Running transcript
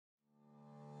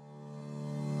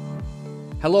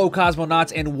Hello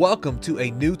Cosmonauts, and welcome to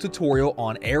a new tutorial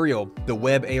on Aryel, the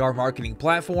web AR marketing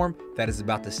platform that is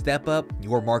about to step up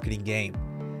your marketing game.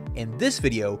 In this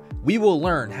video, we will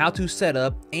learn how to set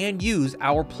up and use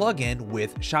our plugin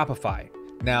with Shopify.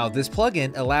 Now, this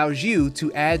plugin allows you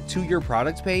to add to your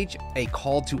products page a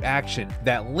call to action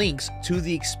that links to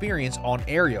the experience on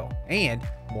Aryel and,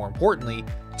 more importantly,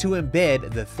 to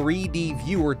embed the 3D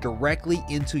viewer directly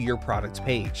into your products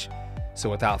page. So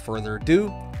without further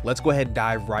ado, let's go ahead and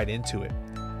dive right into it.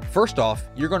 First off,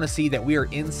 you're going to see that we are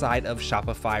inside of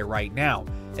Shopify right now.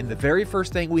 And the very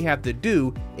first thing we have to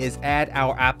do is add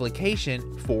our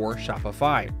application for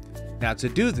Shopify. Now to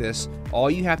do this, all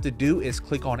you have to do is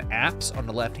click on apps on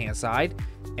the left-hand side.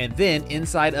 And then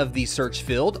inside of the search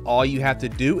field, all you have to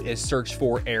do is search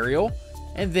for Aryel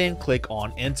and then click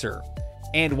on enter.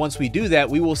 And once we do that,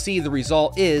 we will see the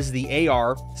result is the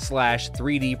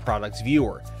AR/3D products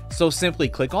viewer. So simply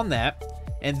click on that,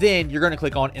 and then you're going to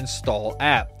click on install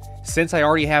app. Since I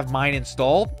already have mine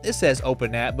installed, it says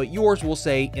open app, but yours will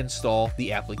say install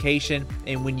the application.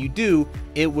 And when you do,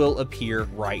 it will appear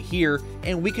right here,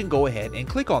 and we can go ahead and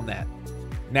click on that.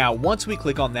 Now, once we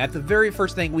click on that, the very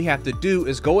first thing we have to do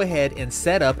is go ahead and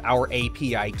set up our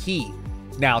API key.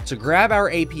 Now, to grab our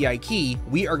API key,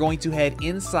 we are going to head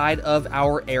inside of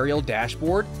our Aryel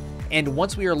dashboard. And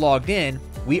once we are logged in,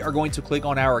 we are going to click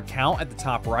on our account at the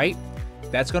top right.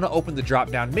 That's going to open the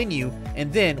drop-down menu,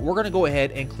 and then we're going to go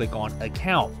ahead and click on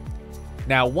account.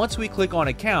 Now, once we click on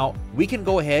account, we can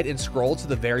go ahead and scroll to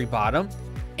the very bottom.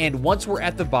 And once we're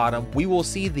at the bottom, we will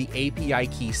see the API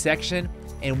key section,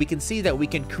 and we can see that we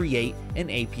can create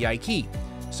an API key.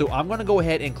 So I'm going to go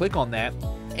ahead and click on that.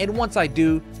 And once I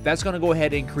do, that's going to go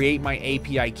ahead and create my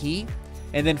API key.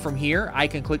 And then from here, I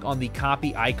can click on the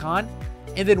copy icon.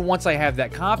 And then once I have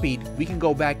that copied, we can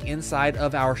go back inside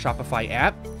of our Shopify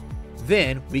app.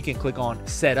 Then we can click on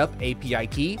set up API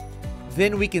key.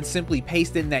 Then we can simply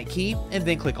paste in that key and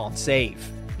then click on save.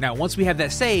 Now, once we have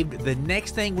that saved, the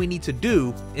next thing we need to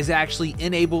do is actually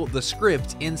enable the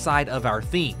script inside of our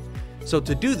theme. So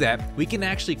to do that, we can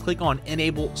actually click on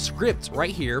enable script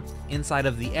right here inside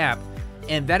of the app.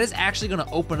 And that is actually going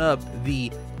to open up the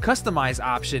customize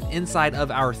option inside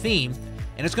of our theme.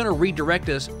 And it's going to redirect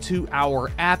us to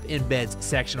our app embeds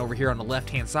section over here on the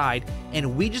left-hand side.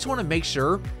 And we just want to make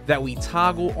sure that we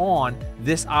toggle on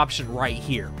this option right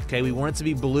here. Okay, we want it to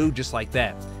be blue just like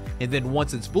that. And then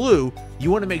once it's blue, you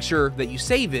want to make sure that you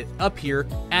save it up here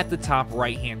at the top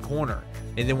right-hand corner.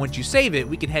 And then once you save it,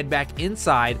 we can head back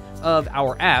inside of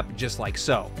our app just like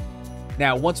so.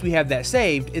 Now, once we have that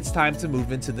saved, it's time to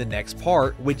move into the next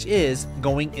part, which is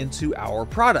going into our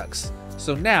products.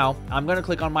 So now I'm going to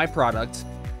click on my product.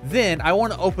 Then I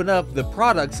want to open up the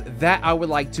products that I would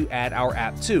like to add our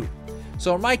app to.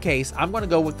 So in my case, I'm going to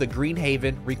go with the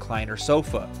Greenhaven recliner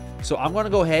sofa. So I'm going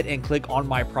to go ahead and click on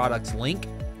my products link,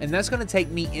 and that's going to take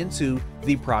me into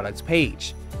the products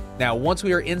page. Now, once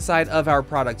we are inside of our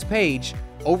products page,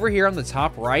 over here on the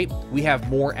top right, we have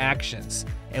more actions,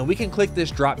 and we can click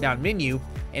this drop down menu,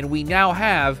 and we now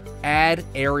have add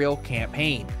Aryel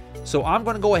campaign. So I'm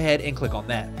going to go ahead and click on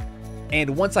that.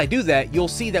 And once I do that, you'll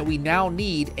see that we now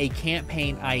need a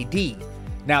campaign ID.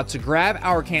 Now, to grab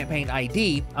our campaign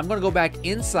ID, I'm going to go back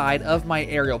inside of my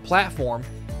Aryel platform,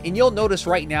 and you'll notice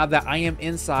right now that I am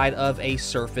inside of a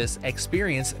surface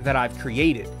experience that I've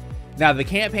created. Now, the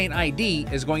campaign ID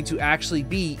is going to actually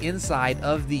be inside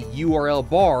of the URL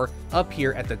bar up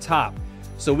here at the top.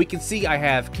 So we can see I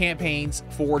have campaigns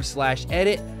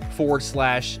 /edit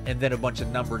 / and then a bunch of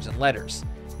numbers and letters.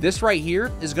 This right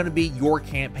here is going to be your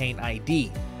campaign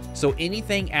ID. So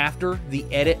anything after the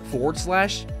edit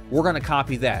 /, we're going to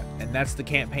copy that. And that's the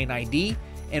campaign ID.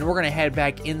 And we're going to head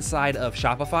back inside of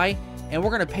Shopify, and we're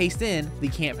going to paste in the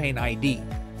campaign ID.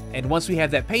 And once we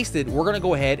have that pasted, we're going to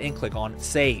go ahead and click on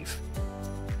save.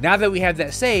 Now that we have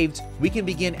that saved, we can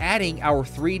begin adding our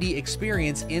 3D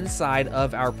experience inside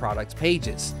of our products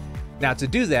pages. Now to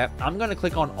do that, I'm going to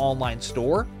click on online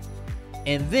store.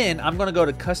 And then I'm going to go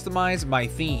to customize my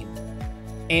theme.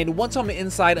 And once I'm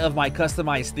inside of my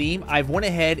customized theme, I've went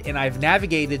ahead and I've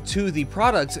navigated to the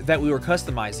products that we were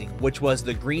customizing, which was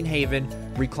the Greenhaven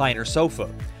recliner sofa.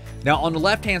 Now on the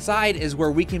left-hand side is where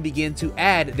we can begin to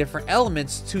add different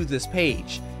elements to this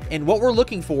page. And what we're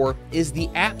looking for is the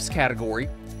apps category.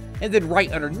 And then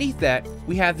right underneath that,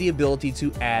 we have the ability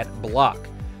to add block.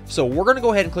 So we're going to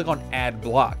go ahead and click on add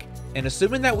block. And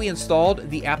assuming that we installed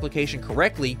the application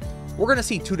correctly, we're going to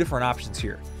see two different options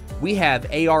here. We have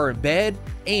AR Embed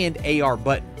and AR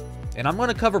Button. And I'm going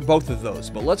to cover both of those,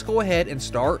 but let's go ahead and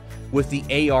start with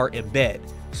the AR Embed.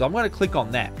 So I'm going to click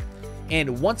on that.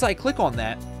 And once I click on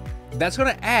that, that's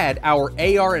going to add our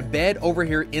AR embed over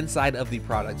here inside of the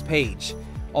products page.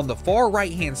 On the far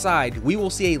right hand side, we will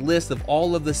see a list of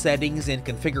all of the settings and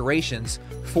configurations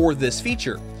for this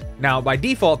feature. Now, by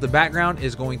default, the background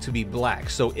is going to be black.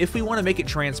 So if we want to make it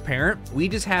transparent, we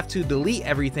just have to delete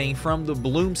everything from the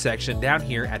bloom section down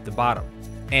here at the bottom.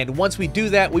 And once we do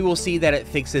that, we will see that it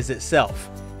fixes itself.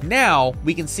 Now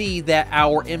we can see that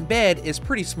our embed is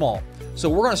pretty small. So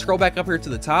we're going to scroll back up here to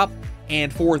the top,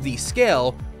 and for the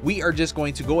scale, we are just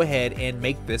going to go ahead and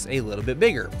make this a little bit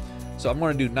bigger. So I'm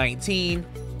going to do 19,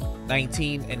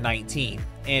 19, and 19.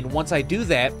 And once I do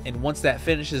that, and once that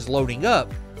finishes loading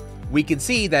up, we can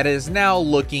see that it is now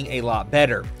looking a lot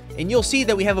better. And you'll see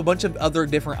that we have a bunch of other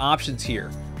different options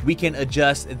here. We can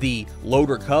adjust the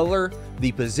loader color,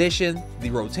 the position, the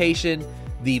rotation,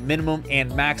 the minimum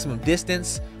and maximum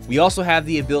distance. We also have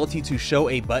the ability to show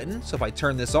a button. So if I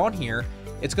turn this on here,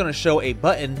 it's going to show a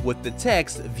button with the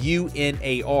text View in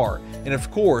AR. And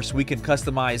of course, we can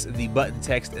customize the button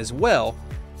text as well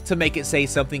to make it say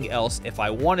something else if I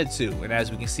wanted to. And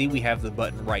as we can see, we have the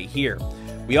button right here.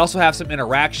 We also have some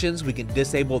interactions. We can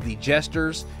disable the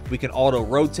gestures, we can auto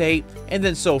rotate, and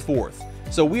then so forth.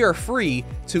 So we are free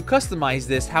to customize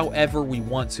this however we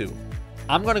want to.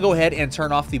 I'm going to go ahead and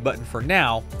turn off the button for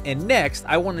now. And next,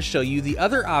 I want to show you the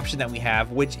other option that we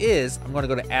have, which is I'm going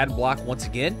to go to add block once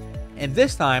again. And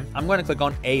this time I'm going to click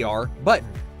on AR button.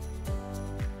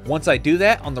 Once I do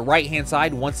that, on the right hand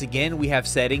side, once again, we have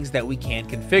settings that we can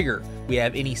configure. We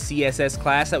have any CSS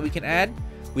class that we can add.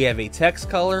 We have a text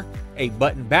color, a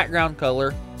button background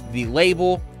color, the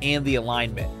label, and the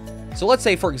alignment. So let's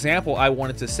say, for example, I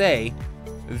wanted to say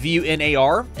View in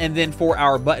AR, and then for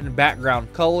our button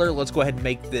background color, let's go ahead and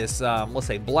make this, let's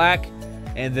say black,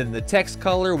 and then the text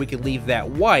color, we can leave that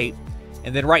white.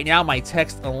 And then right now my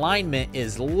text alignment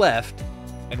is left.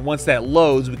 And once that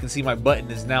loads, we can see my button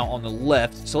is now on the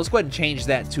left. So let's go ahead and change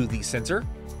that to the center.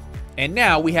 And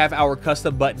now we have our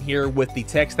custom button here with the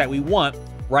text that we want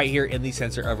right here in the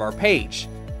center of our page.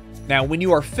 Now, when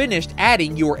you are finished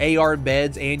adding your AR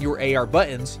embeds and your AR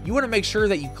buttons, you want to make sure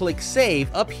that you click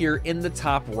Save up here in the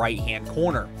top right-hand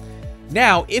corner.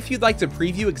 Now, if you'd like to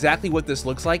preview exactly what this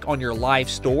looks like on your live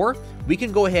store, we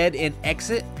can go ahead and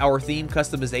exit our theme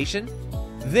customization.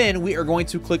 Then we are going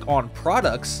to click on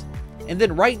Products, and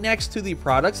then right next to the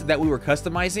products that we were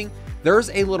customizing,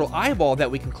 there's a little eyeball that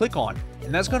we can click on,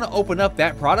 and that's going to open up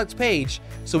that products page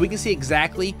so we can see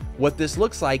exactly what this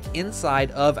looks like inside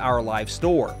of our live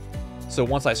store. So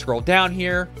once I scroll down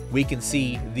here, we can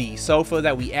see the sofa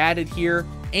that we added here,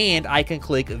 and I can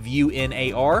click View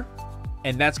in AR,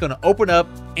 and that's going to open up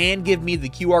and give me the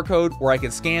QR code where I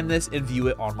can scan this and view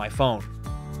it on my phone.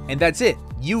 And that's it.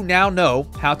 You now know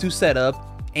how to set up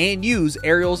and use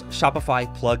Aryel's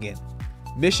Shopify plugin.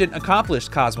 Mission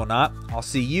accomplished, Cosmonaut. I'll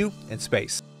see you in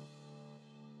space.